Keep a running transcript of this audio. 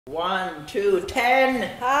1, 2,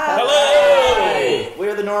 10. Hi. Hello!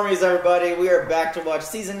 We're the Normies, everybody. We are back to watch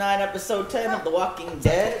Season 9, Episode 10 of The Walking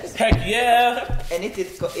Dead. Heck yeah! And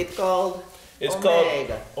it's called It's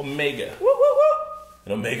Omega. called Omega. Woo, woo, woo.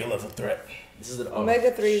 An Omega level threat. This is an Omega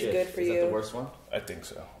 3 is shit. good for Is you. that the worst one? I think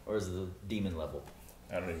so. Or is it the demon level?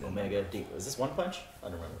 I don't even Omega D. Is this One Punch? I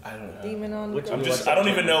don't remember. I don't know. Demon on Which- the I'm just. I don't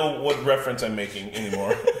even know what reference I'm making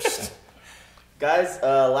anymore. Guys,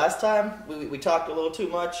 last time we talked a little too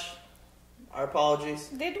much. Our apologies.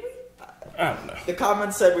 Did we? I don't know. The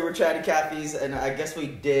comments said we were chatty Cathy's, and I guess we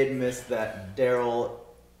did miss that Daryl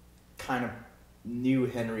kind of knew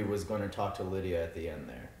Henry was going to talk to Lydia at the end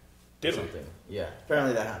there. Did we? Something. Yeah,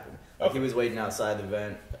 apparently that happened. Like Okay. he was waiting outside the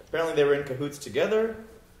vent. Apparently they were in cahoots together.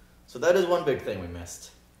 So that is one big thing we missed.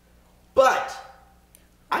 But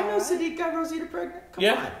I know Sadiq got Rosita pregnant. Come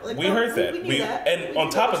Yeah, on. Like, we heard that. We knew that. And We on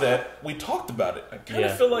knew top of stuff. that, we talked about it. I kind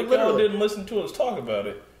of Yeah. feel like y'all Literally. didn't listen to us talk about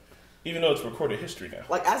it, even though it's recorded history now.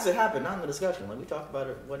 Like as it happened, not in the discussion. Like we talked about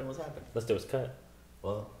it when it was happening. Unless it was cut.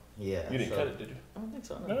 Well, yeah. You didn't so- cut it, did you? I don't think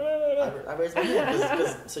so. No, no, no, no. I raised my hand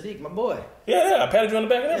because Sadiq, my boy. Yeah, I patted you on the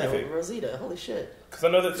back and Yeah, everything. Rosita. Holy shit. Because I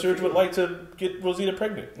know that Serge would like to get Rosita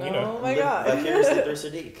pregnant. You know. Oh my Live god. Vicariously through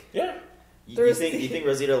Sadiq. Yeah. You think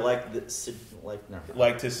Rosita liked no.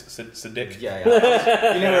 Liked his Sadiq. Yeah. You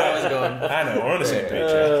know where I was going. I know, we're on the same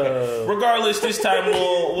page. Regardless, this time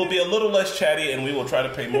we'll be a little less chatty and we will try to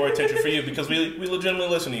pay more attention for you because we legitimately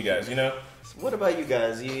listen to you guys, you know? What about you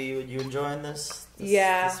guys? You enjoying this?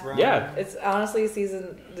 Yeah. This round? Yeah. It's honestly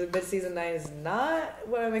the mid-season 9 is not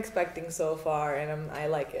what I'm expecting so far, and I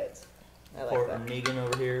like it. I like Poor that. Negan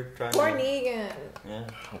over here trying Poor to... Negan. Yeah.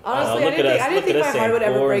 Honestly, look I at us, didn't look think at my us heart saying would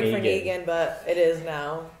ever poor break for Negan. Negan, but it is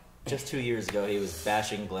now. Just 2 years ago, he was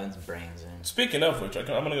bashing Glenn's brains in. Speaking of which, I'm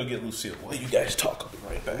going to go get Lucille. While you guys talk, I'll be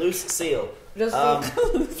right back. Loose seal. Just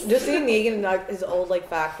just seeing Negan in like, his old like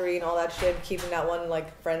factory and all that shit, keeping that one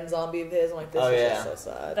like friend zombie of his. I'm like, this Oh, is yeah. just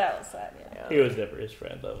so sad. That was sad, yeah. Yeah. He was never his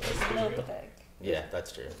friend, though. Let's be No real. pathetic. Yeah,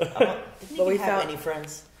 that's true. But we we have found- any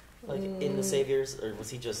friends like in the Saviors, or was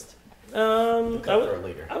he just the I cutthroat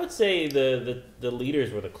leader? would say the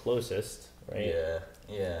leaders were the closest, right?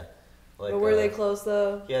 Yeah. Like, But were they close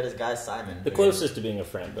though? He had his guy Simon. The who- closest to being a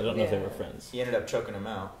friend, but I don't know if they Yeah. were friends. He ended up choking him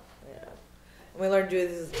out. Yeah. We learned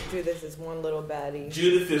Judith is one little baddie.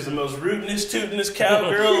 Judith is the most rootinest, tootinest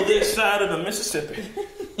cowgirl this side of the Mississippi.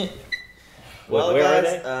 Well, Where are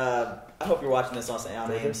guys, they? I hope you're watching this on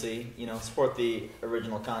AMC. You know, support the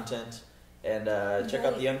original content and check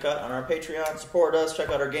out the Uncut on our Patreon. Support us. Check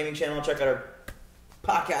out our gaming channel. Check out our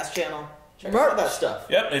podcast channel. Check out all that stuff.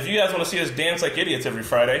 Yep, if you guys want to see us dance like idiots every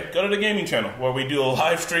Friday, go to the gaming channel where we do a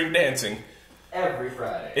live stream dancing. Every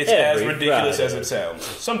Friday. It's Every as ridiculous Friday. as it sounds.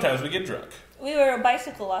 Sometimes we get drunk. We were a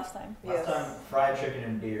bicycle last time. Last Yes. time, fried chicken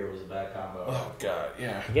and beer was a bad combo. Oh, God,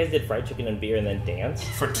 yeah. You guys did fried chicken and beer and then dance?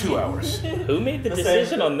 For 2 hours. Who made the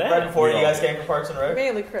decision on that? Right before you No. guys came for Parks and Rec,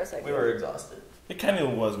 Mainly Chris, I we guess. were exhausted. It kind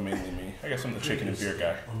of was mainly me. I guess I'm the chicken and beer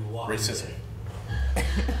guy. Racism.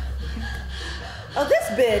 Oh, this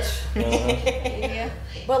bitch. Yeah.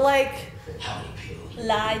 But like,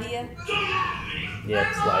 Lydia. Yeah,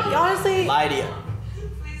 it's Lydia. honestly, Lydia.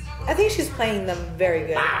 I think she's playing them very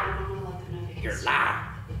good. You're lying.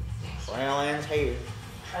 Well, here.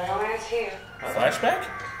 Flashback?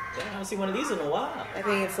 Yeah, I haven't seen one of these in a while. I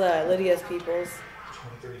think it's Lydia's Peoples.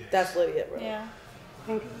 That's Lydia, bro. Yeah.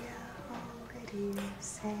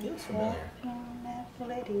 Feels familiar.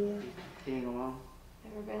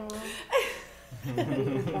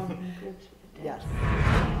 Yeah.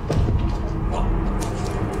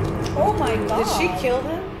 Oh my god. Did she kill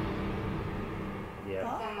him?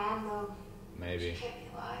 Yeah. Maybe.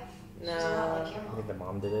 No. I think the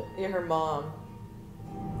mom did it. You're her mom.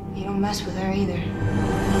 You don't mess with her either.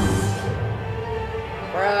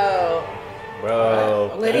 Bro.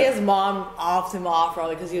 Bro. Lydia's mom offed him off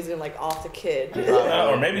probably because he was gonna like off the kid.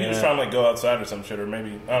 Or maybe he was trying to like go outside or some shit, or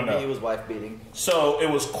maybe, I don't Maybe he know. was wife beating. So it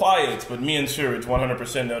was quiet, but me and Surge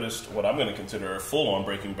 100% noticed what I'm going to consider a full-on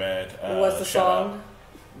Breaking Bad. What's the shout-out. song?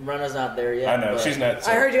 Runner's not there yet. I know, but- she's not.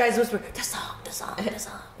 I heard you guys whisper, the song.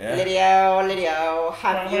 Yeah. Lydia,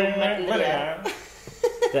 have you met Lydia?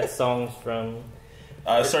 That song's from...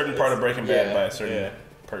 A certain part of Breaking Bad yeah, by a certain yeah.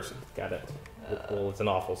 person. Got it. Well, it's an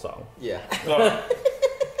awful song. Yeah. Oh.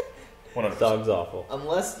 100%. Song's awful.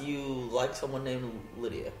 Unless you like someone named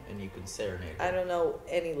Lydia and you can serenade her. I don't know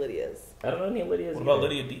any Lydias. I don't know any Lydia's What about either.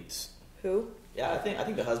 Lydia Dietz? Who? Yeah, I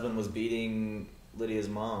think the husband was beating Lydia's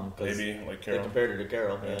mom. 'cause Maybe, like they Carol. compared her to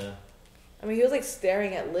Carol. Yeah. Yeah. I mean, he was like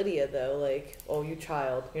staring at Lydia though, like, oh, you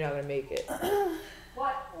child, you're not gonna make it. I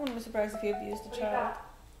wouldn't be surprised if he abused a child.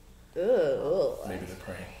 Ugh. Maybe they're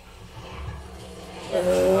praying.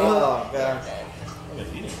 Oh god. What are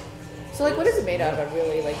they eating? So like, what is it made out of?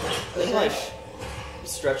 Really, like the It's like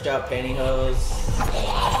stretched out pantyhose.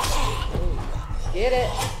 Get it?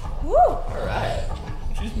 Woo! Alright.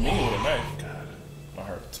 She's mean with a knife. God, my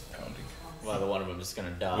heart's pounding. Well, the one of them is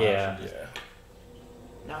gonna die. Yeah. Yeah.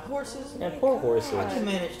 Now horses. Yeah, poor horses. How'd you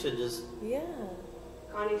manage to just? Yeah.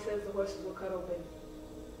 Connie says the horses were cut open.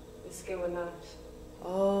 The skin with knives.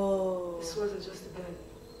 Oh. This wasn't just a bed.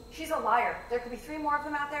 She's a liar. There could be 3 more of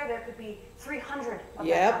them out there. There could be 300 of them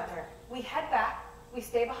Yep. out there. We head back, we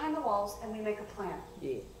stay behind the walls, and we make a plan.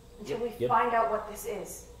 Yeah. Until Yep. we find out what this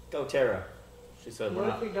is. Go Tara. She said we're What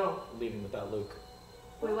if not we don't? leaving without Luke.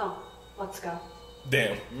 We will. Let's go.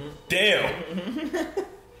 Damn. Damn.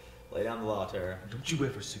 Lay down the law, Tara. Don't you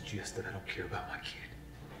ever suggest that I don't care about my kid.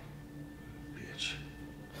 Bitch.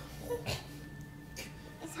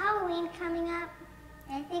 Is Halloween coming up?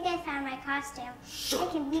 I think I found my costume. I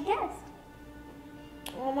can be a ghost.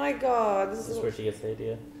 Oh my god. This is where she gets the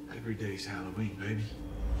idea. Every day's Halloween, baby.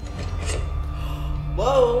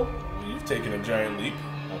 Whoa. You've taken a giant leap.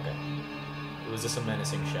 Okay. It was just a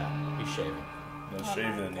menacing shot. He's shaving. No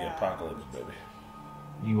shaving in the apocalypse, baby.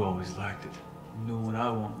 You always liked it. You know what I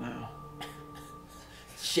want now.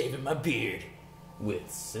 Shaving my beard with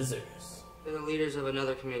scissors. They're the leaders of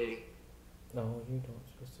another community. No, you don't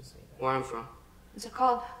supposed to say that. Where I'm from. What's it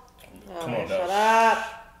called? Come on, Shut Dutch. up.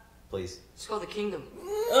 Please. It's called the Kingdom.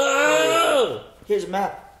 Oh! Here's a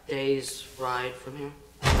map. Days ride from here.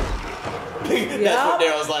 That's what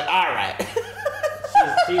Daryl's like. All right.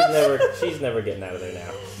 She's never getting out of there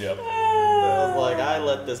now. Yep. Daryl's like, I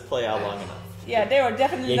let this play out long enough. Yeah, they were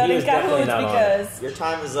definitely Yeah, not he in was definitely cahoots not on because Your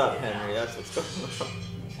time is up, Henry. That's what's going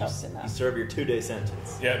on. You serve your 2-day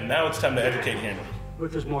sentence. Yeah, now it's time to educate Henry.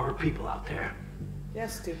 But there's more people out there. Yeah,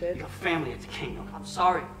 stupid. Your family at the kingdom. I'm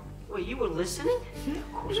sorry. Wait, you were listening?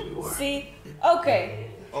 Of course we were. See? Okay.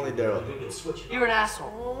 Only Daryl. You're an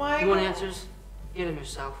asshole. Oh my You want god. answers? Get him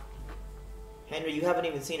yourself. Henry, you haven't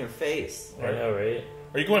even seen her face. I know, right?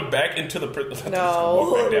 Are you going back into the prison? No,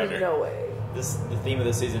 Walk back down there's there. no way. The theme of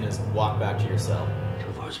the season is walk back to your cell. 2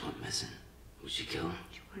 of ours went missing. Would she kill him?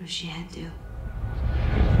 What if she had to?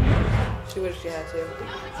 She wished she had to.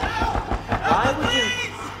 Why would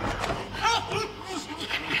you?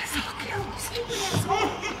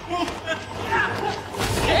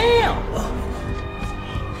 Damn!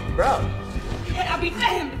 Bro. I'll be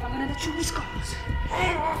damned if I'm gonna let you risk all this.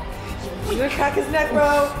 You gonna crack his neck,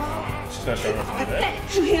 bro? She's not sure enough to do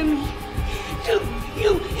that. You hear me? Do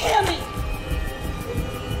you hear me?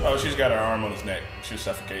 Oh, she's got her arm on his neck. She's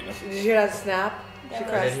suffocating him. Did you hear that snap? She I did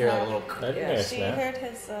crashed. hear a little. I didn't Yeah, hear a She snap. heard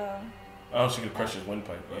his Oh, she could crush his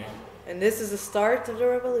windpipe. Yeah. And this is the start of the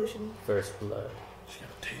revolution. First blood. She got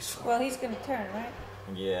a taste for it. well, he's gonna turn, right?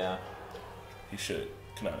 Yeah. He should,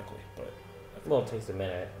 canonically, but Well, it takes a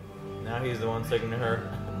minute. Now he's the one sticking to her.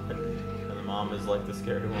 And the mom is like the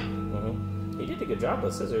scared one. He did a good job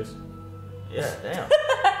with scissors. Yeah, damn.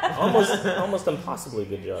 Almost impossibly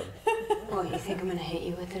good job. Well, you think I'm gonna hit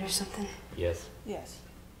you with it or something? Yes. Yes.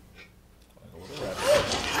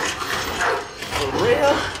 For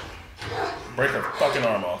real? break her fucking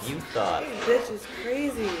arm off. You thought. This bitch is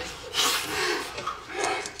crazy.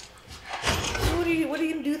 What are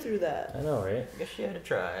you gonna do through that? I know, right? I guess she had to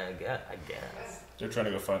try. I guess. They're trying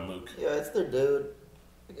to go find Luke. Yeah, it's their dude.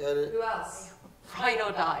 I get it. Who else? Ride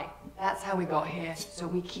or die. That's how we got here, so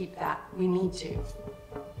we keep that. We need to.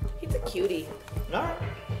 He's a cutie. Alright.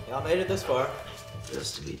 Y'all made it this far.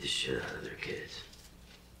 Just to beat the shit out of their kids.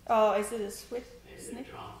 Oh, is it a switch? Snip?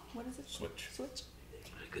 What is it? Switch. Switch?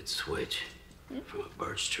 A good switch from a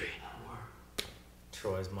birch tree.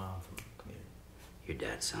 Troy's mom from the community. Your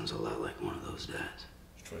dad sounds a lot like one of those dads.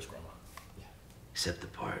 It's Troy's grandma. Except the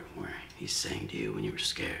part where he's saying to you when you were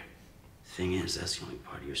scared. Thing is, that's the only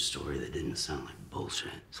part of your story that didn't sound like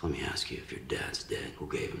bullshit. So let me ask you, if your dad's dead, who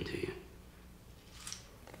gave him to you?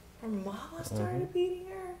 Her mama started beating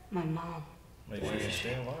her? My mom. Make sure you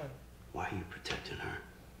stay alive. Why are you protecting her?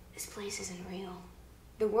 This place isn't real.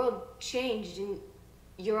 The world changed and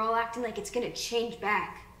you're all acting like it's gonna change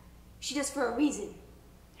back. She does for a reason.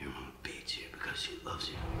 Your mom beats you because she loves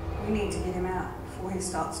you. We need to get him out before he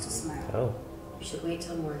starts to smell. Oh, We should wait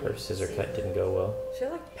till morning. her scissor cut didn't go well. She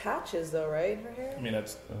had like patches though, right, in her hair? I mean,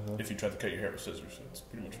 that's if you try to cut your hair with scissors, that's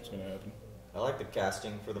pretty much what's going to happen. I like the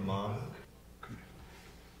casting for the mom.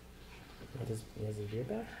 He has his beard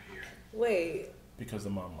back? Wait, Because the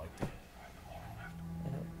mom liked it. I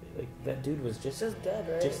don't, like, that dude was just dead,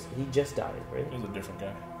 right? he just died, right? It was a different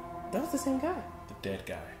guy. That was the same guy. The dead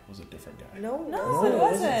guy was a different guy. No, No, it it wasn't the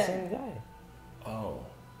wasn't. same guy. Oh.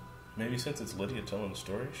 Maybe since it's Lydia telling the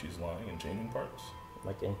story, she's lying and changing parts?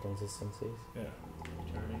 Like inconsistencies. Yeah.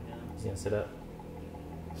 He's gonna sit up.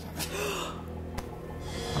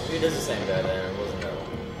 It is the same guy there. It wasn't that long.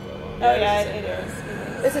 Oh yeah, it it is.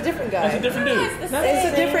 is. It's a different guy. That's a different dude. It's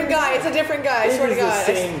a different guy. It's a different guy. I swear to God. It's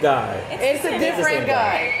the same guy. It's a different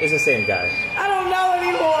guy. It's the same guy. I don't know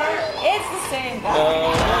anymore. It's the same guy.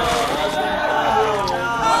 Oh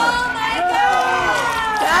my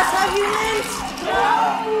God! That's how you meant.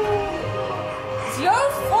 It's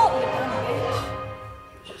your fault, you dumb bitch.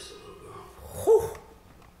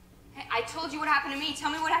 Hey, I told you what happened to me.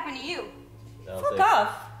 Tell me what happened to you. Fuck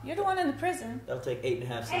off. You're the one in the prison. That'll take 8.5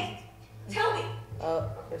 seasons. Hey, tell me. Oh,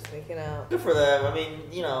 they're sneaking out. Good for them. I mean,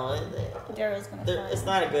 you know, Daryl's gonna find it's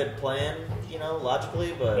not a good plan, you know,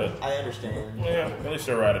 logically, but I understand. Yeah, at least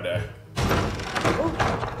they're ride or die.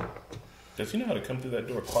 Does he know how to come through that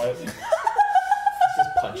door quietly? Just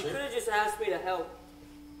punch You it. could have just asked me to help.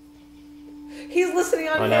 He's listening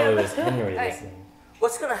on Oh, him. now it was Henry Hey. listening.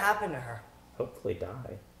 What's gonna happen to her? Hopefully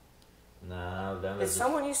die. Nah, that Did was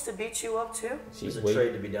someone used to beat you up too? There's a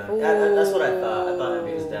trade to be done. That's what I thought. I thought it'd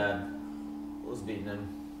be his dad was beating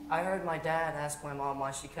him. I heard my dad ask my mom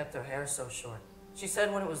why she kept her hair so short. She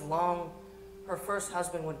said when it was long, her first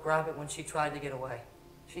husband would grab it when she tried to get away.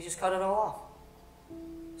 She just cut it all off.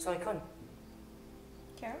 So I couldn't.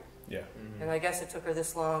 Carol? Yeah. And I guess it took her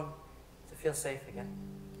this long to feel safe again.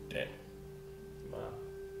 Dead. Wow.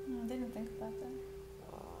 Didn't think about that.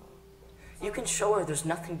 You can show her there's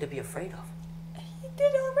nothing to be afraid of. He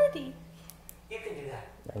did already. You can do that.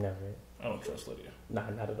 I know, right? I don't trust Lydia. Nah,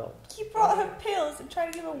 not at all. He brought her pills and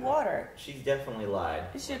tried to give her water. She's definitely lied.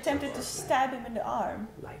 She attempted to stab him in the arm.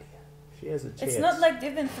 Lydia. She has a chance. It's not like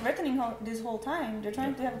they've been threatening her this whole time. They're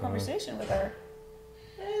trying to have a conversation with her.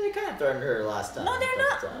 They kind of threatened her last time. No, they're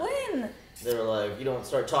but, not. When? They were like, you don't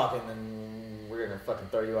start talking, then we're gonna fucking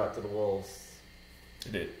throw you out to the wolves.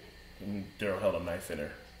 They did. And Daryl held a knife in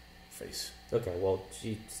her face. Okay, well,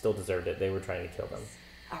 she still deserved it. They were trying to kill them.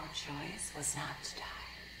 Our choice was not to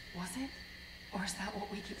die, was it? Or is that what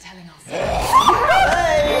we keep telling ourselves?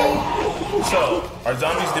 So, are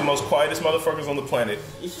zombies the most quietest motherfuckers on the planet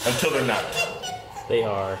until they're not? They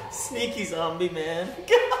are. Sneaky zombie, man.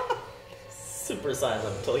 Super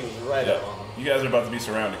silent until he was right Yeah. up on them. You guys are about to be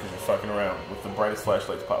surrounded because you're fucking around with the brightest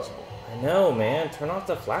flashlights possible. I know, man. Turn off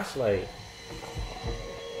the flashlight.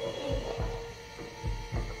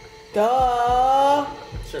 Duh.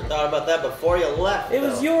 Should have thought about that before you left. It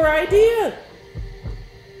was though. your idea.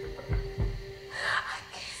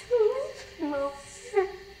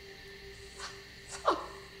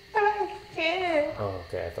 Oh,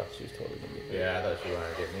 okay. I thought she was totally gonna be there. Yeah, I thought you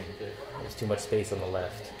wanted to get me too. There's too much space on the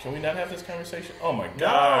left. Can we not have this conversation? Oh my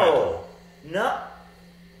god. No.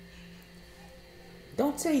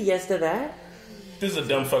 Don't say yes to that. This is a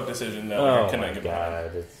dumb fuck decision that Oh I cannot my get behind.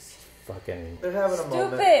 god, it's fucking. They're having a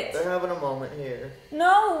moment. Stupid. They're having a moment here.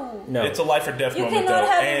 No. No. It's a life or death You moment cannot though,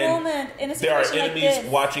 have and a moment in a there are situation like enemies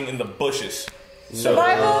this. watching in the bushes. So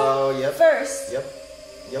Survival yep. first.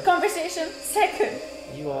 Yep. Conversation second.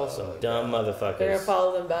 You also dumb They're gonna motherfuckers.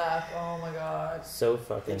 follow them back. Oh my God. So They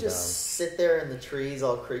fucking just dumb. sit there in the trees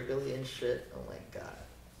all creepily and shit. Oh my god.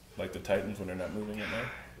 like the Titans when they're not moving at night.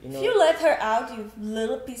 You know If you let her out, you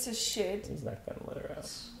little piece of shit. He's not gonna let her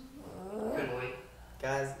out. Couldn't wait.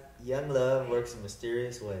 Guys, young love works in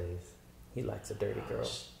mysterious ways. He likes a dirty girl.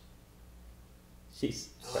 She's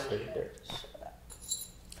fucking dirty.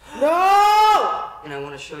 No! And I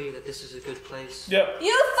want to show you that this is a good place. Yep.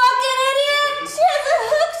 You fucking idiot! She has a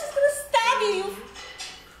hook. She's gonna stab you.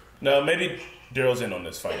 No, maybe Daryl's in on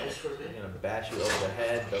this fight. I'm gonna bash you over the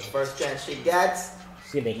head the first chance she gets.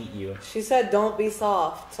 She's gonna eat you. She said, "Don't be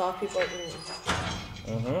soft. Soft people."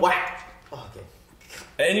 Mm. Whack. Oh, okay.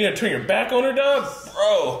 And you're gonna turn your back on her, dog?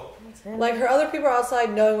 Bro. Like her other people are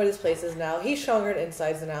outside knowing what his place is now. He's showing her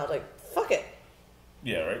insides and out. Like, fuck it.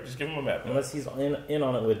 Yeah, right? Just give him a map. Unless he's in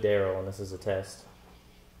on it with Daryl and this is a test.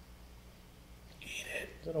 Eat it.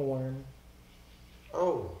 Is it a worm?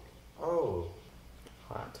 Oh.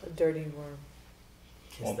 Hot. A dirty worm.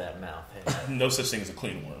 Kiss that mouth. Hey. No such thing as a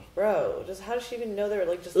clean worm. Bro, just how does she even know they were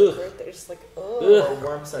like just Ugh. like right there? Just like, Ugh. oh.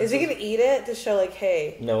 Worm Is he senses. gonna eat it to show like,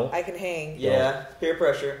 hey, No. I can hang? Yeah, peer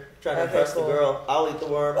pressure. Trying to Okay, impress cool. the girl. I'll eat the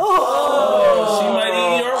worm. Oh, She might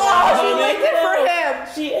eat your oh, she worm, liked it for him.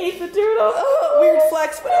 She ate the turtle. Oh, weird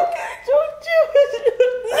flex, but okay. Don't do it.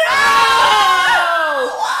 No!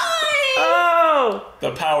 Why? Oh!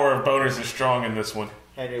 The power of boners is strong in this one.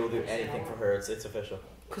 Henry will do anything for her. It's official.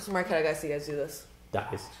 Christopher Marquette, I gotta see you guys do this.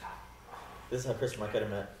 Dies. This is how Christopher Marquette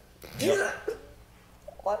met.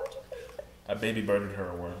 Why would you? I baby birded her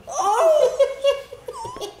a worm. Oh!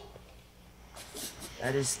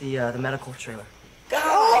 That is the medical trailer.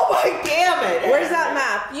 God! Oh my damn it! Where's that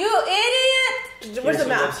map? You idiot! Where's Here's the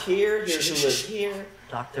map? Who lives here? Here's who lives here.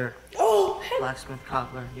 Doctor, Oh, blacksmith,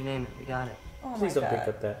 cobbler, you name it, we got it. Oh Please my don't God. pick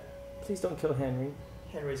up that. Please don't kill Henry.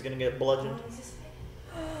 Henry's gonna get bludgeoned.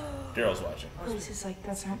 Daryl's watching. Places like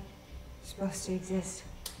this aren't supposed to exist.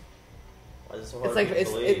 Why is it so hard it's like for you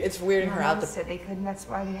to believe? it's weirding her My out. mom said they couldn't. That's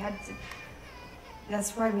why we had to.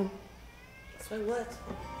 That's why we. That's why what?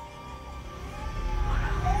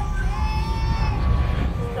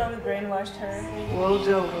 Probably brainwashed her. World's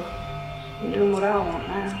over. I'm doing what I want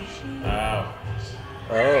now. Wow.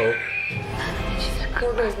 Oh.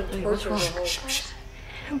 Poor girl's been tortured the whole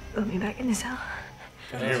time. Put me back in the cell.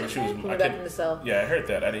 I didn't hear what she was. Put her I back could- in the cell. Yeah, I heard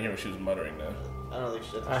that. I didn't hear what she was muttering though. I don't think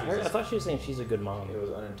she. I thought she was saying she's a good mom. It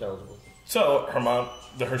was unintelligible. So her mom,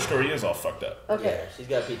 her story is all fucked up. Okay, Yeah, she's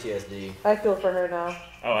got PTSD. I feel for her now.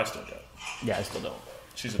 Oh, I still don't. Yeah, I still don't.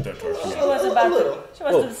 She's a third torture. She was about to. She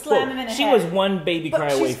was to slam him in the She head. was one baby But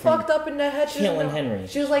cry away she's from fucked up in the head. She doesn't killing know- Henry.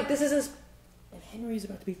 She was like, "This isn't." And Henry's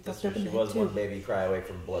about to be That's fucked up true. in She the head was too. one baby cry away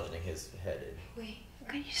from bludgeoning his head in. Wait,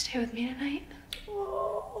 can you stay with me tonight?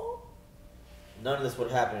 None of this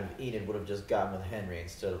would happen if Enid would have just gotten with Henry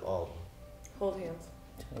instead of Alden. Hold hands.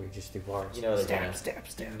 Henry just threw bars. You know they're gonna.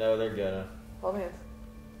 You know they're gonna. Hold hands.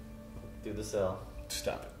 Through the cell.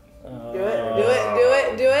 Stop it. Do it. Do it. Do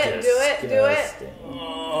it. Do it. Do it. Do it.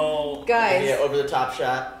 Oh. Guys, Yeah, over the top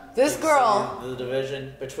shot. This You girl- see the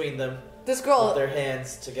division between them. this With girl, their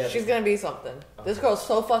hands together. she's gonna be something. This girl's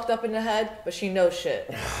so fucked up in the head, but she knows shit.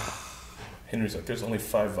 Henry's like, there's only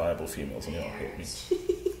 5 viable females, and they all hate me.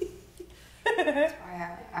 That's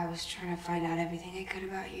why I was trying to find out everything I could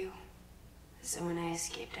about you. So when I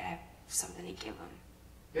escaped, I have something to give him.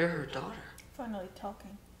 You're her daughter. Finally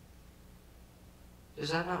talking.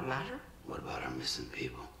 Does that not matter? What about our missing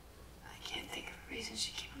people? I can't think of a reason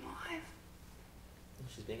she'd keep him alive.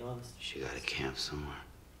 She's being honest. She got a camp somewhere.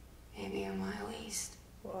 Maybe a mile east.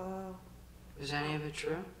 Wow. Is any of it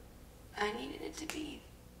true? I needed it to be.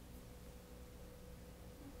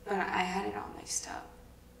 But I had it all mixed up.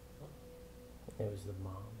 It was the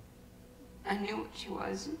mom. I knew what she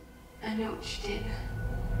was. I knew what she did.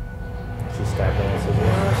 She stabbed her and said,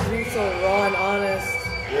 Wow, she's being so raw and honest.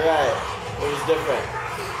 You're right. It was different.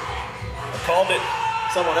 I called it.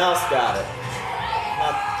 Someone else got it.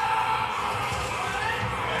 Not.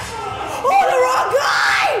 Oh, the wrong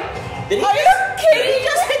guy! Did he? Are you kidding? He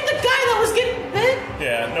just hit the guy that was getting bit.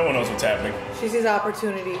 Yeah, no one knows what's happening. She sees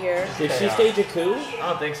opportunity here. Did she stage a coup? I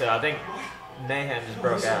don't think so. I think mayhem just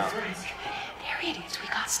broke out. They're idiots we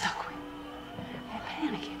got stuck with. They're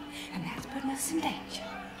panicking, and that's putting us in danger.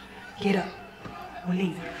 Get up. We're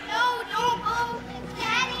leaving. No, don't go,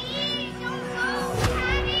 Daddy! Don't go,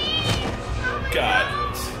 Daddy! God.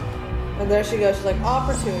 And there she goes. She's like,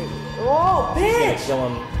 opportunity. Oh, She's gonna bitch! kill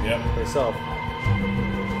him Yep. herself.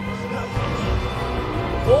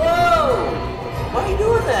 Whoa! Why are you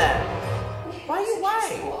doing that?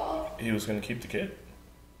 Why? He was gonna keep the kid.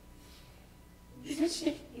 It's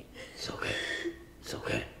okay. It's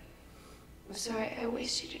okay. I'm sorry I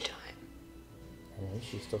wasted your time. And then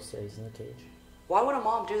she still stays in the cage. Why would a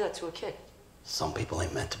mom do that to a kid? Some people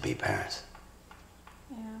ain't meant to be parents.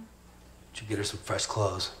 Yeah. Did you get her some fresh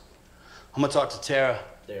clothes? I'm gonna talk to Tara.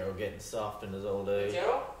 Daryl getting soft in his old age.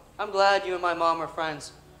 Daryl? I'm glad you and my mom are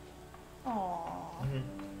friends. Aww.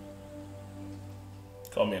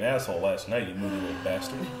 Called me an asshole last night, you moody little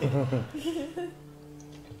bastard.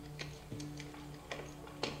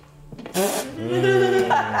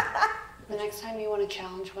 The next time you want to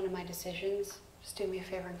challenge one of my decisions, just do me a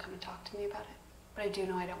favor and come and talk to me about it. But I do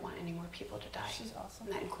know I don't want any more people to die. She's awesome.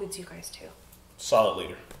 And that includes you guys too. Solid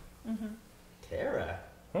leader. Tara.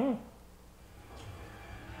 Hmm.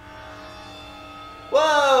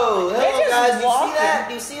 Whoa! They're Hello, just guys. Do you see walking. that?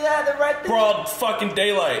 Do you see that? They're right there. Broad fucking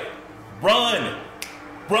daylight. Run!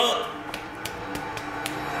 Run!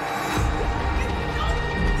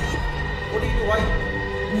 What do you do? Why?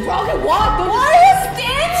 Rocket walk! Why are you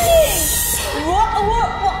standing?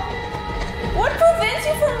 What prevents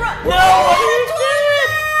you from running? No! What are you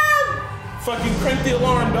doing? Fucking crank the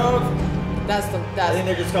alarm, dog. That's the. I think That's.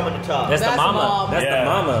 they're just coming to talk. That's the That's mama. mom. That's the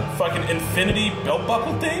mama. Fucking infinity belt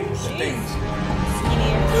buckle thing? The things.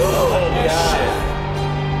 Skinnier. Holy shit.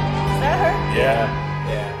 Is that her? Yeah.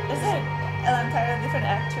 Yeah. Is that an entirely different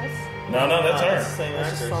actress? No, that's That's the her. same That's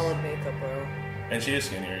just actress. solid makeup, bro. And she is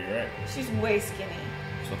skinnier, you're right. She's way skinny.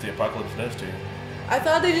 That's what the apocalypse does to you. I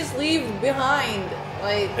thought they just leave behind.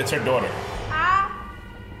 Like, It's her daughter.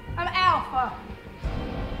 I'm Alpha,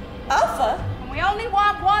 Alpha? and we only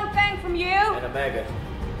want one thing from you. And Omega.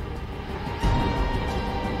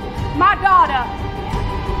 My daughter.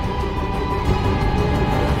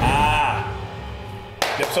 Ah!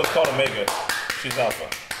 The episode's called Omega. She's Alpha.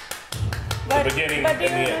 But, the beginning but do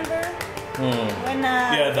and you the end. remember when?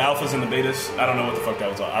 Yeah, the alphas and the betas. I don't know what the fuck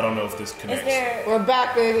that was. I don't know if this Is connects. there? We're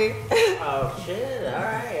back, baby. Oh shit! All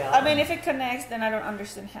right. I mean, if it connects, then I don't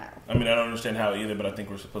understand how. I mean, I don't understand how either, but I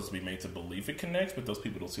think we're supposed to be made to believe it connects, but those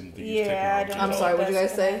people don't seem to think it's Yeah, I technology. don't I'm know sorry, if what did you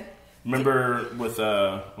that's guys say? Remember with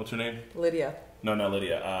what's her name? Lydia. No, not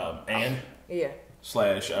Lydia. Anne Yeah.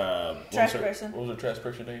 slash Trash person. What was her trash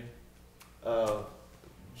person name?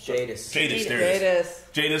 Jadis. Jadis. There it is.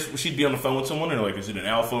 Jadis. Jadis. She'd be on the phone with someone and they're like, is it an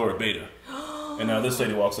alpha or a beta? And now this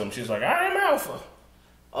lady walks up and she's like, I'm alpha.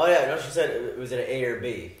 Oh yeah, no, she said it was an A or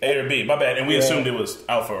B. A or B. My bad. And we assumed it was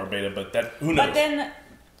alpha or beta, but that who knows? But then,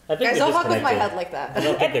 I think Guys, don't fuck with my head like that. I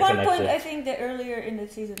don't think at they're one connected. point, I think that earlier in the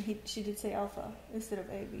season, she did say alpha instead of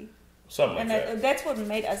AB. Something like And that. that's what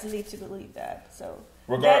made us lead to believe that. So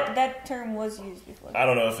that term was used before. I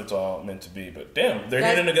don't know if it's all meant to be, but damn, they're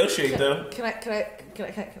Guys, here to negotiate though. Can I?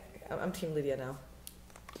 I'm Team Lydia now.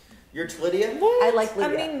 You're Lydia? I like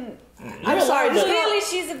Lydia. I mean, I'm sorry. clearly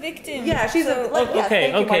she's a victim. Yeah, she's so,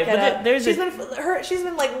 okay, but she's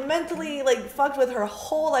been like mentally like fucked with her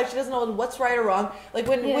whole life. She doesn't know what's right or wrong. Like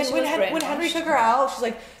when Henry took her out, she's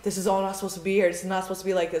like, "This is all not supposed to be here. This is not supposed to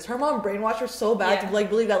be like this." Her mom brainwashed her so bad to like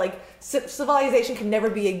believe that like civilization can never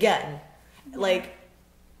be again. Like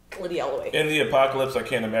Lydia all the way. In the apocalypse, I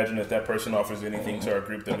can't imagine that person offers anything to our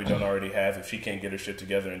group that we don't already have. If she can't get her shit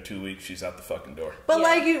together in 2 weeks, she's out the fucking door. But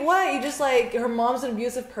like, you just like her mom's an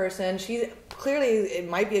abusive person. She's clearly it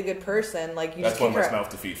might be a good person. Like you That's just one kick her less out. mouth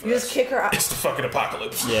to feed for You us. just kick her out. It's the fucking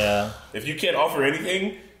apocalypse. Yeah. If you can't offer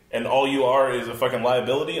anything and all you are is a fucking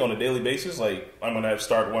liability on a daily basis, like I'm gonna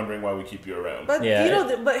start wondering why we keep you around. But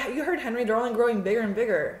but you heard Henry, they're only growing bigger and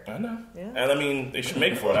bigger. I know. Yeah. And I mean, they should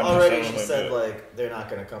make for it. Already she said like they're not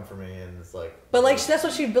gonna come for me, and it's like. But like that's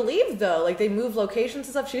what she believed though. Like they moved locations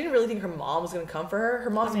and stuff. She didn't really think her mom was gonna come for her. Her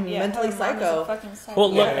mom's mentally psycho.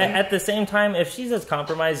 Well, look, at the same time, if she's as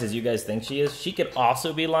compromised as you guys think she is, she could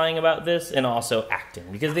also be lying about this and also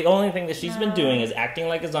acting. Because the only thing that she's been doing is acting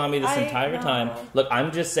like a zombie this entire time. Look,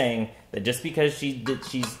 I'm just saying that just because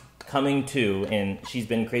she's coming to and she's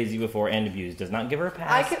been crazy before and abused does not give her a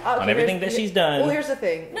pass on everything that she's done. Well, here's the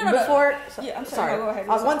thing. No, Before, yeah, I'm sorry. No, go ahead.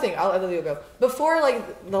 One thing, I'll let you go. Before,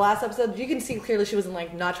 like the last episode, you can see clearly she wasn't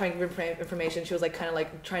like not trying to give information. She was like kind of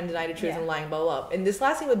like trying to deny the truth and lying, blah blah. And this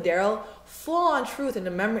last thing with Daryl, full on truth and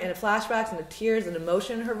the memory and the flashbacks and the tears and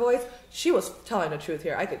emotion in her voice. She was telling the truth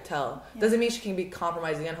here. I could tell. Yeah. Doesn't mean she can be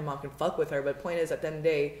compromised again. Her mom can fuck with her, but point is, at the end of the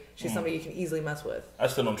day, she's somebody you can easily mess with. I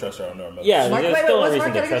still don't trust her on Normies. Yeah, there's still a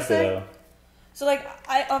reason to trust her though. So like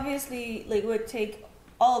I obviously like would take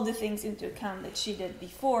all of the things into account that she did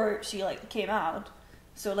before she like came out.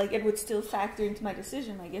 So like it would still factor into my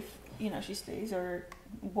decision, like if she stays or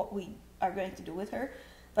what we are going to do with her.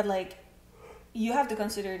 But like you have to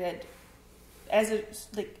consider that as a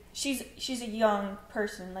like she's a young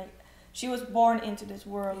person. Like she was born into this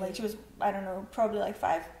world. Like she was I don't know probably like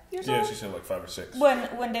 5 years old. Yeah, she said like 5 or 6.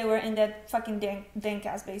 When they were in that fucking dank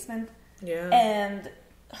ass basement. Yeah. And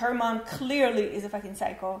her mom clearly is a fucking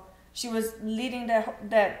psycho. She was leading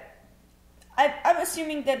that. I'm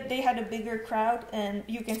assuming that they had a bigger crowd, and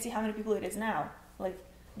you can see how many people it is now. Like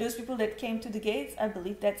those people that came to the gates, I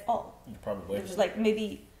believe that's all. Probably. It was like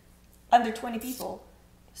maybe under 20 people.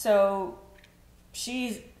 So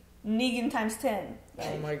she's Negan times 10.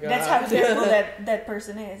 Oh my god. That's how terrible that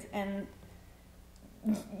person is, and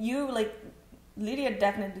you like Lydia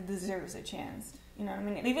definitely deserves a chance. You know what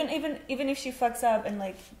I mean? Even if she fucks up and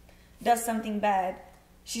like does something bad,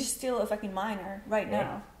 she's still a fucking minor right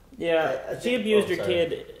now. Yeah, she abused her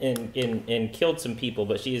kid and killed some people,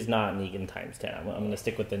 but she is not Negan times 10. I'm going to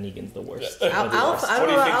stick with the Negan's the worst. I don't know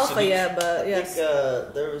about Alpha yet, but yes. I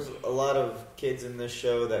think there was a lot of kids in this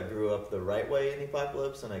show that grew up the right way in the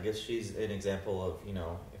apocalypse, and I guess she's an example of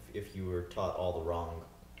if you were taught all the wrong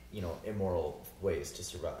immoral ways to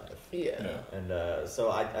survive. Yeah. And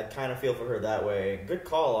so I kind of feel for her that way. Good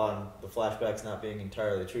call on the flashbacks not being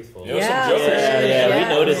entirely truthful. We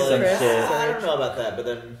noticed some shit. I don't know about that, but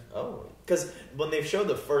then because when they showed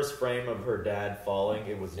the first frame of her dad falling,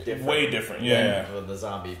 it was different. Way different, yeah. When the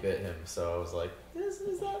zombie bit him, so I was like, is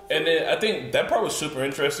that? And then I think that part was super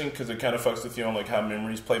interesting because it kind of fucks with you on like how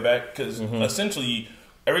memories play back. Because essentially,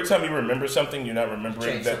 every time you remember something, you're not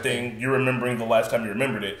remembering that thing. You're remembering the last time you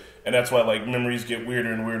remembered it, and that's why like memories get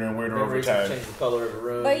weirder and weirder and weirder over time. Change the color of a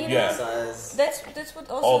room. But size. That's what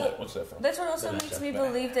also. All that. What's that from? That's what also makes me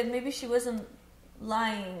believe that maybe she wasn't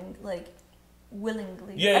lying like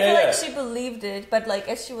willingly. Yeah, I feel like she believed it, but like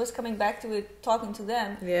as she was coming back to it, talking to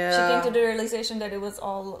them, she came to the realization that it was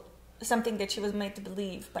all something that she was made to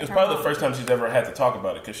believe. By it's her probably mom. the first time she's ever had to talk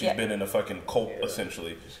about it because she's been in a fucking cult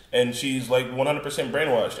essentially, and she's like 100%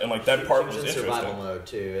 brainwashed, and like that part was in interesting. survival mode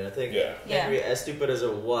too, and I think Henry, as stupid as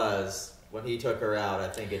it was when he took her out, I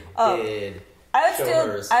think it did.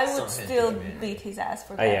 I would still beat his ass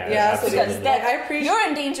for that. Because you're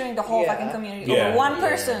endangering the whole fucking community over one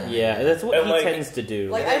person. Yeah, that's what he tends to do.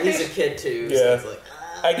 Like he's a kid too. Yeah. So it's like,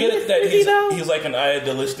 I get it that he's like an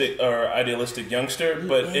idealistic youngster,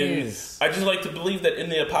 but I just like to believe that in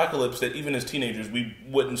the apocalypse, that even as teenagers, we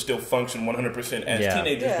wouldn't still function 100% as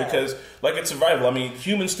teenagers because, like, it's survival. I mean,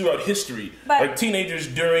 humans throughout history, like teenagers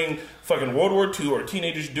during fucking World War II or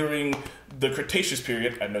teenagers during the Cretaceous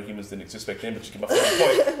period. I know humans didn't exist back then, but you get my fucking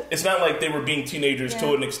point. It's not like they were being teenagers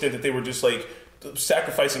to an extent that they were just like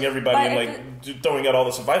sacrificing everybody and like throwing out all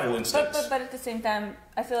the survival instincts. But at the same time,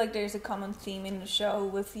 I feel like there's a common theme in the show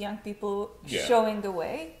with young people showing the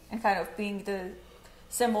way and kind of being the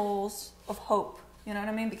symbols of hope. You know what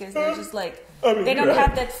I mean? Because they're just like they don't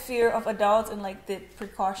have that fear of adults and like the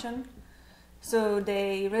precaution, so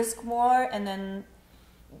they risk more, and then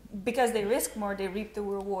because they risk more, they reap the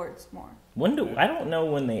rewards more. I don't know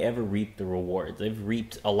when they ever reap the rewards. They've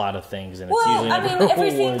reaped a lot of things, and it's Well, usually I mean,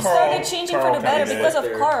 everything started changing for the better because of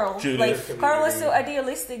Carl. Judith. Like Carl was so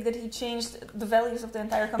idealistic that he changed the values of the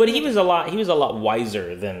entire But community. he was a lot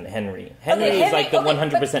wiser than Henry. Henry is like the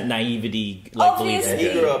 100% naivety, like obviously,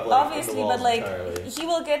 belief. He grew up, like, obviously, in the walls but like entirely. he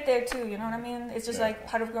will get there too. You know what I mean? It's just like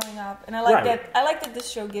part of growing up, and I like that. I like that this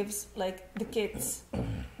show gives like the kids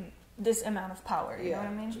this amount of power. You know what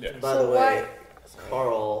I mean? Yeah. By the way,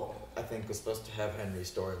 Carl, I think, was supposed to have Henry's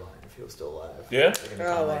storyline if he was still alive. Yeah? Like in the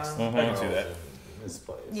comics. I can see that. In his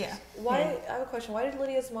place. Yeah. Why? I have a question. Why did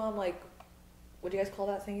Lydia's mom what do you guys call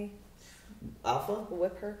that thingy? Alpha?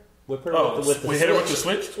 Whip her. Whip her with the switch. hit her with the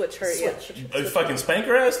switch? Switch her, yeah. Fucking spank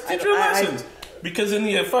her ass? Teach her lessons. Because in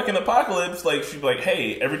the fucking apocalypse, like, she'd be like,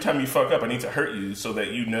 hey, every time you fuck up, I need to hurt you so that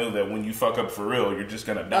you know that when you fuck up for real, you're just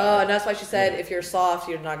gonna die. Oh, and that's why she said, if you're soft,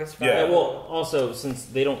 you're not gonna survive. Yeah, well, also, since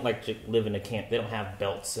they don't like to live in a camp, they don't have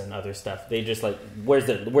belts and other stuff. They just like, where's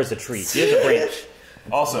the tree? Here's a branch.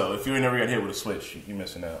 Also, if you never got hit with a switch, you're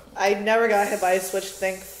missing out. I never got hit by a switch,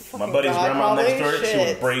 thank My buddy's grandma probably. next door, she would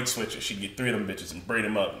Shit. braid switches. She'd get 3 of them bitches and braid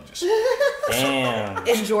them up and just... Damn.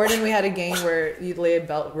 In Jordan, we had a game where you lay a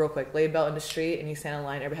belt real quick, lay a belt in the street, and you stand in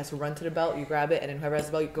line. Everybody has to run to the belt. You grab it, and then whoever has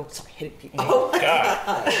the belt, you go start hitting people. Oh my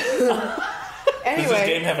god! Anyway, does this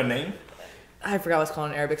game have a name? I forgot what it's called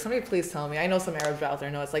in Arabic. Somebody please tell me. I know some Arabs out there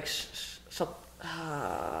know. It's like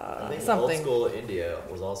I think something. old school India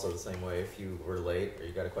was also the same way. If you were late or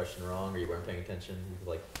you got a question wrong or you weren't paying attention, you could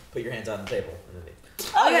like put your hands on the table and then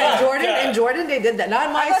Oh yeah, in Jordan they did that. Not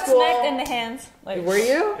in my I got school. smacked in the hands. Like, were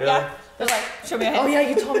you? Yeah. They're like, show me a hand. Oh yeah,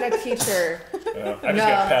 you told me that teacher. I just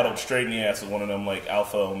got paddled straight in the ass with one of them like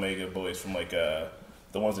Alpha Omega boys from like the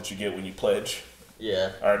ones that you get when you pledge.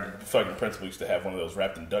 Yeah. Our fucking principal used to have one of those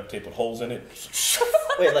wrapped in duct tape with holes in it.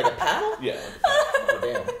 Wait, like a paddle? Yeah. Oh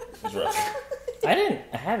damn. It was rough. I didn't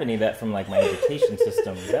have any of that from like my education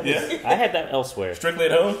system. I had that elsewhere. Strictly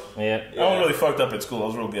at home? Yeah. I wasn't really fucked up at school. I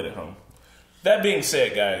was real good at home. That being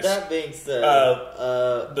said, guys.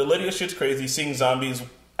 The Lydia shit's crazy. Seeing zombies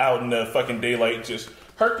out in the fucking daylight just...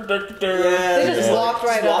 They just walked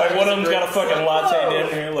right up. Like one of them's got a fucking latte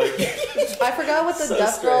down here. Like I forgot what the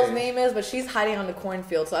deaf girl's name is, but she's hiding on the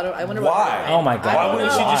cornfield. So I wonder why. Oh my god! Why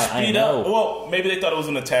wouldn't she just speed up? Well, maybe they thought it was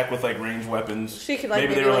an attack with like ranged weapons. She could like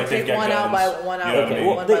maybe they were like take they've got one out guns. by one out. You know what I mean?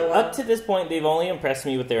 One by one. Up to this point, they've only impressed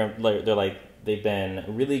me with they're like they've been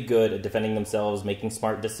really good at defending themselves, making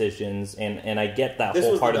smart decisions, and I get that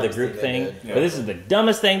whole part of the group thing. But this is the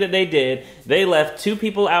dumbest thing that they did. They left 2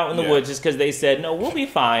 people out in the woods just because they said, no, we'll be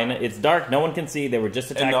fine. It's dark. No one can see. They were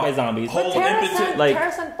just attacked by zombies. But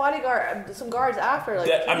Tara sent bodyguard, some guards after.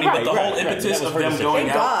 Like, I mean, but the whole impetus of them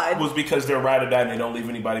going out was because they're ride or die and they don't leave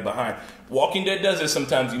anybody behind. Walking Dead does this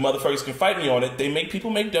sometimes. You motherfuckers can fight me on it. They make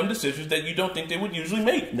people make dumb decisions that you don't think they would usually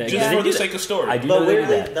make. Just for the sake of story. I do but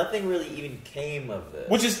weirdly, nothing really even came of this.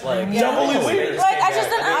 Which is like, doubly weird. Like, I just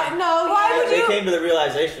don't know. Why would you? They came to the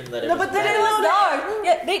realization that it was but then it was dark.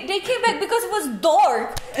 Yeah, they came back because it was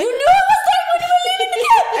dark. You knew it was dark when you were leaving the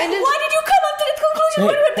camp. And why did you come up to that conclusion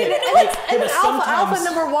when you were leaving the woods? And then Alpha and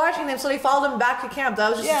them were watching them, so they followed them back to camp.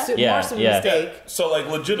 That was just a mistake. So, like,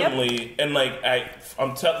 legitimately, and like,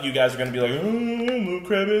 I'm telling you guys are gonna be like, little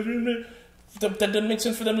crab ass. That doesn't make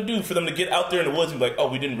sense for them to do. For them to get out there in the woods and be like, oh,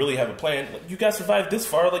 we didn't really have a plan. Like, you guys survived this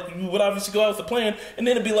far. Like, you would obviously go out with a plan. And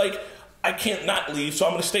then it'd be like, I can't not leave, so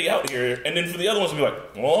I'm going to stay out here. And then for the other ones to be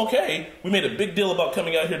like, well, okay, we made a big deal about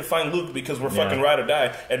coming out here to find Luke because we're fucking ride or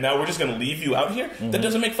die, and now we're just going to leave you out here? That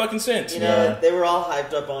doesn't make fucking sense. You know, they were all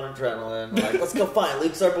hyped up on adrenaline. Like, let's go find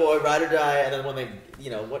Luke's our boy, ride or die. And then when they,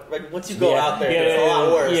 you know, once you go out there, it's a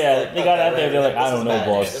lot worse. Yeah, like, they got out there, they're like, I I don't know,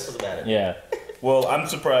 boss. This was a bad Yeah. idea. Well, I'm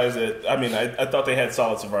surprised that, I mean, I thought they had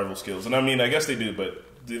solid survival skills. And I mean, I guess they do, but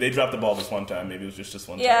they dropped the ball this one time. Maybe it was just this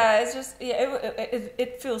one time. Yeah, it's just,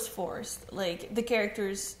 it feels forced. Like, the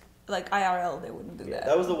characters, like, IRL, they wouldn't do that.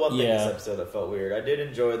 That was the one thing this episode that felt weird. I did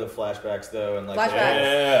enjoy the flashbacks, though, and like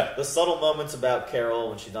the subtle moments about Carol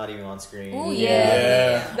when she's not even on screen. Ooh,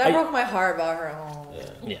 yeah. That broke my heart about her.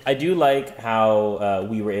 Yeah, I do like how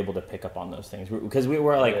we were able to pick up on those things because we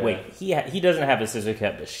were like, wait, he doesn't have a scissor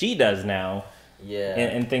cut, but she does now. Yeah,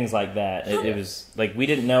 and things like that. It was like we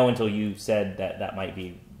didn't know until you said that might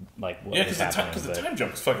be like what was happening. Because the time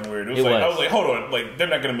jump was fucking weird. I was like, hold on, like they're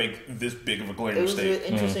not gonna make this big of a glaring mistake. It was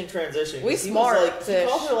an interesting transition. We he called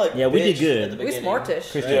her like we did good. We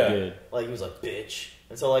smartish. Chris did good. Like he was like bitch.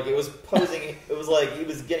 And so, like, it was posing, it was like he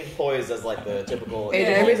was getting poised as, like, the typical...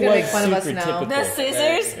 Everybody's gonna make fun of us now. The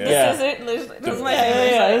scissors? Yeah. The scissors? That's my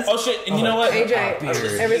favorite. Oh, shit, and you know what? AJ,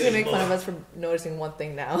 everybody's gonna make fun of us for noticing one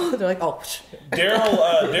thing now. They're like, oh,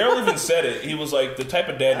 Daryl even said it. He was like, the type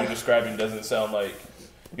of dad you're describing doesn't sound like...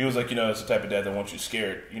 He was like, you know, it's the type of dad that wants you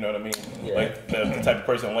scared. You know what I mean? Yeah. Like, the type of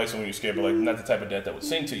person that likes it when you're scared, but, like, not the type of dad that would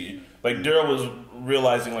sing to you. Like, Daryl was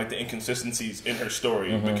realizing, like, the inconsistencies in her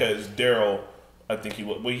story because Daryl... I think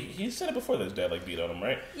he said it before that his dad like beat on him,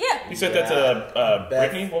 right? Yeah. He said that to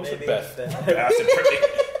Brittany. What was it? Beth. I said Brittany.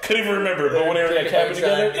 Couldn't even remember, but when they were in that cabin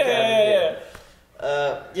together,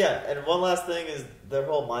 yeah. And one last thing is their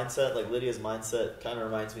whole mindset. Like Lydia's mindset kind of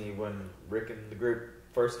reminds me when Rick and the group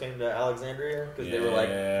first came to Alexandria because they were like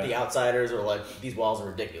the outsiders were like these walls are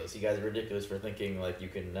ridiculous. You guys are ridiculous for thinking like you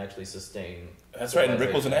can actually sustain. That's right. And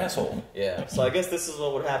Rick was an asshole. Yeah. So I guess this is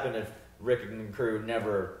what would happen if Rick and crew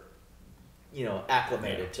never. You know,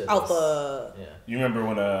 acclimated to Alpha. Yeah. You remember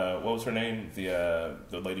when what was her name? The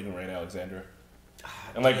lady who ran Alexandria.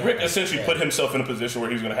 And like Rick essentially put himself in a position where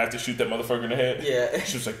he was going to have to shoot that motherfucker in the head. Yeah.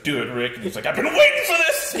 She was like, "Do it, Rick." And he's like, "I've been waiting for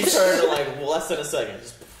this." He turned in like less than a second.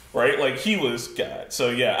 Right, like he was God. So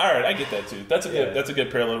yeah, all right, I get that too. That's a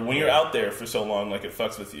good parallel. When you're out there for so long, like it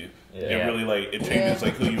fucks with you. It really like it changes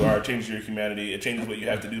like who you are, it changes your humanity, it changes what you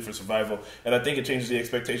have to do for survival, and I think it changes the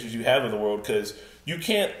expectations you have of the world because you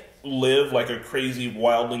can't live like a crazy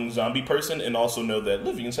wildling zombie person and also know that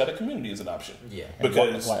living inside a community is an option. Yeah,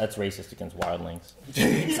 because that's racist against wildlings.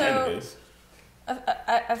 So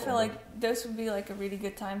I feel like this would be like a really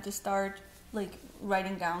good time to start like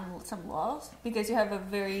writing down some laws because you have a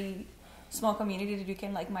very small community that you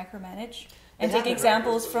can like micromanage and take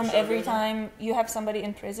examples from every time you have somebody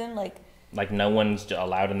in prison like no one's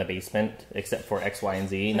allowed in the basement except for X, Y, and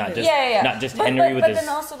Z. Not just not just but, Henry with but his. But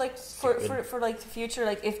then also like for like the future,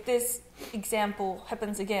 like if this example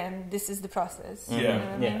happens again, this is the process. Yeah, you know what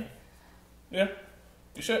I mean? Yeah.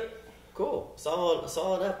 You should. Cool,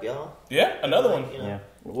 solid up, y'all. Yeah, another one. You know, yeah.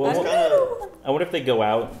 Well, I wonder if they go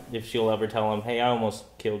out, if she'll ever tell him, "Hey, I almost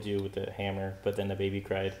killed you with a hammer," but then the baby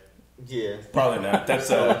cried. Yeah, probably not. That's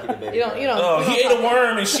you don't. Oh, he ate a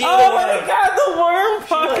worm and she ate a Oh worm. my god, the worm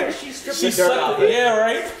fucker! She stripped the dirt off. Yeah,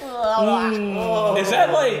 right. Is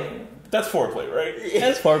that like that's foreplay, right?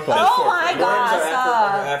 That's foreplay. Oh my Worms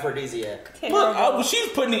god! are aphrodisiac. Look, she's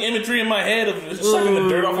putting the imagery in my head of sucking the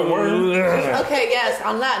dirt off a worm. Okay, yes.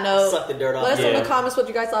 On that note, Suck the dirt off. let us know in the comments what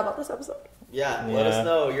you guys thought about this episode. Yeah, let us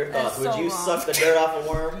know your thoughts. That's Would so you wrong. suck the dirt off a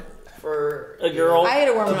worm for a girl? I ate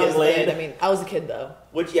a worm when I was a laid? kid. I mean, I was a kid though.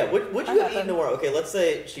 Would you have eaten the worm? Okay, let's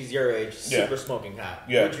say she's your age, super smoking hot.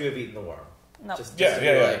 Yeah. Would you have eaten the worm? No.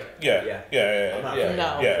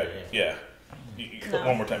 Yeah.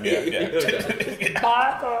 One more time, yeah.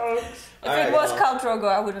 Bye, folks. If it was Khal Drogo,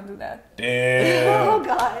 I wouldn't do that. Damn. Oh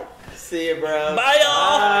god. See you, bro. Bye,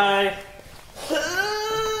 y'all. Bye.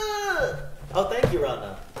 Oh, thank you,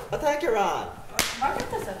 Ron. Oh, thank you, Ron.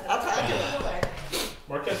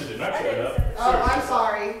 Marquetta did not set it up. Oh, I'm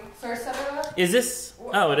sorry. Sir, set it up? Is this?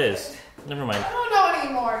 Oh, it is. Never mind. I don't know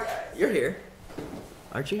anymore, guys. You're here.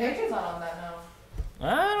 Aren't you here? AJ's not on that now.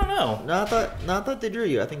 I don't know. No, I thought they drew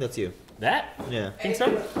you. I think that's you. That? Yeah. Think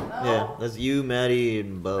so? Yeah, that's you, Maddie,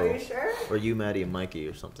 and Bo. Are you sure? Or you, Maddie, and Mikey,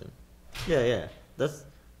 or something. Yeah. That's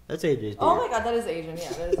AJ's. Oh my god, that is Asian.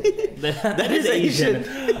 Yeah, that is Asian.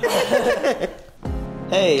 that is Asian.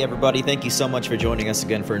 Hey everybody, thank you so much for joining us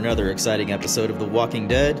again for another exciting episode of The Walking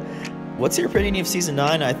Dead. What's your opinion of Season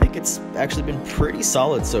 9? I think it's actually been pretty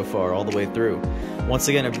solid so far, all the way through. Once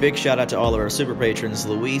again, a big shout out to all of our super patrons,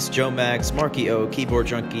 Luis, Joe Mags, Marky O, Keyboard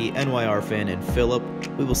Junkie, NYR Finn, and Philip.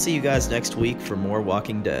 We will see you guys next week for more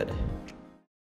Walking Dead.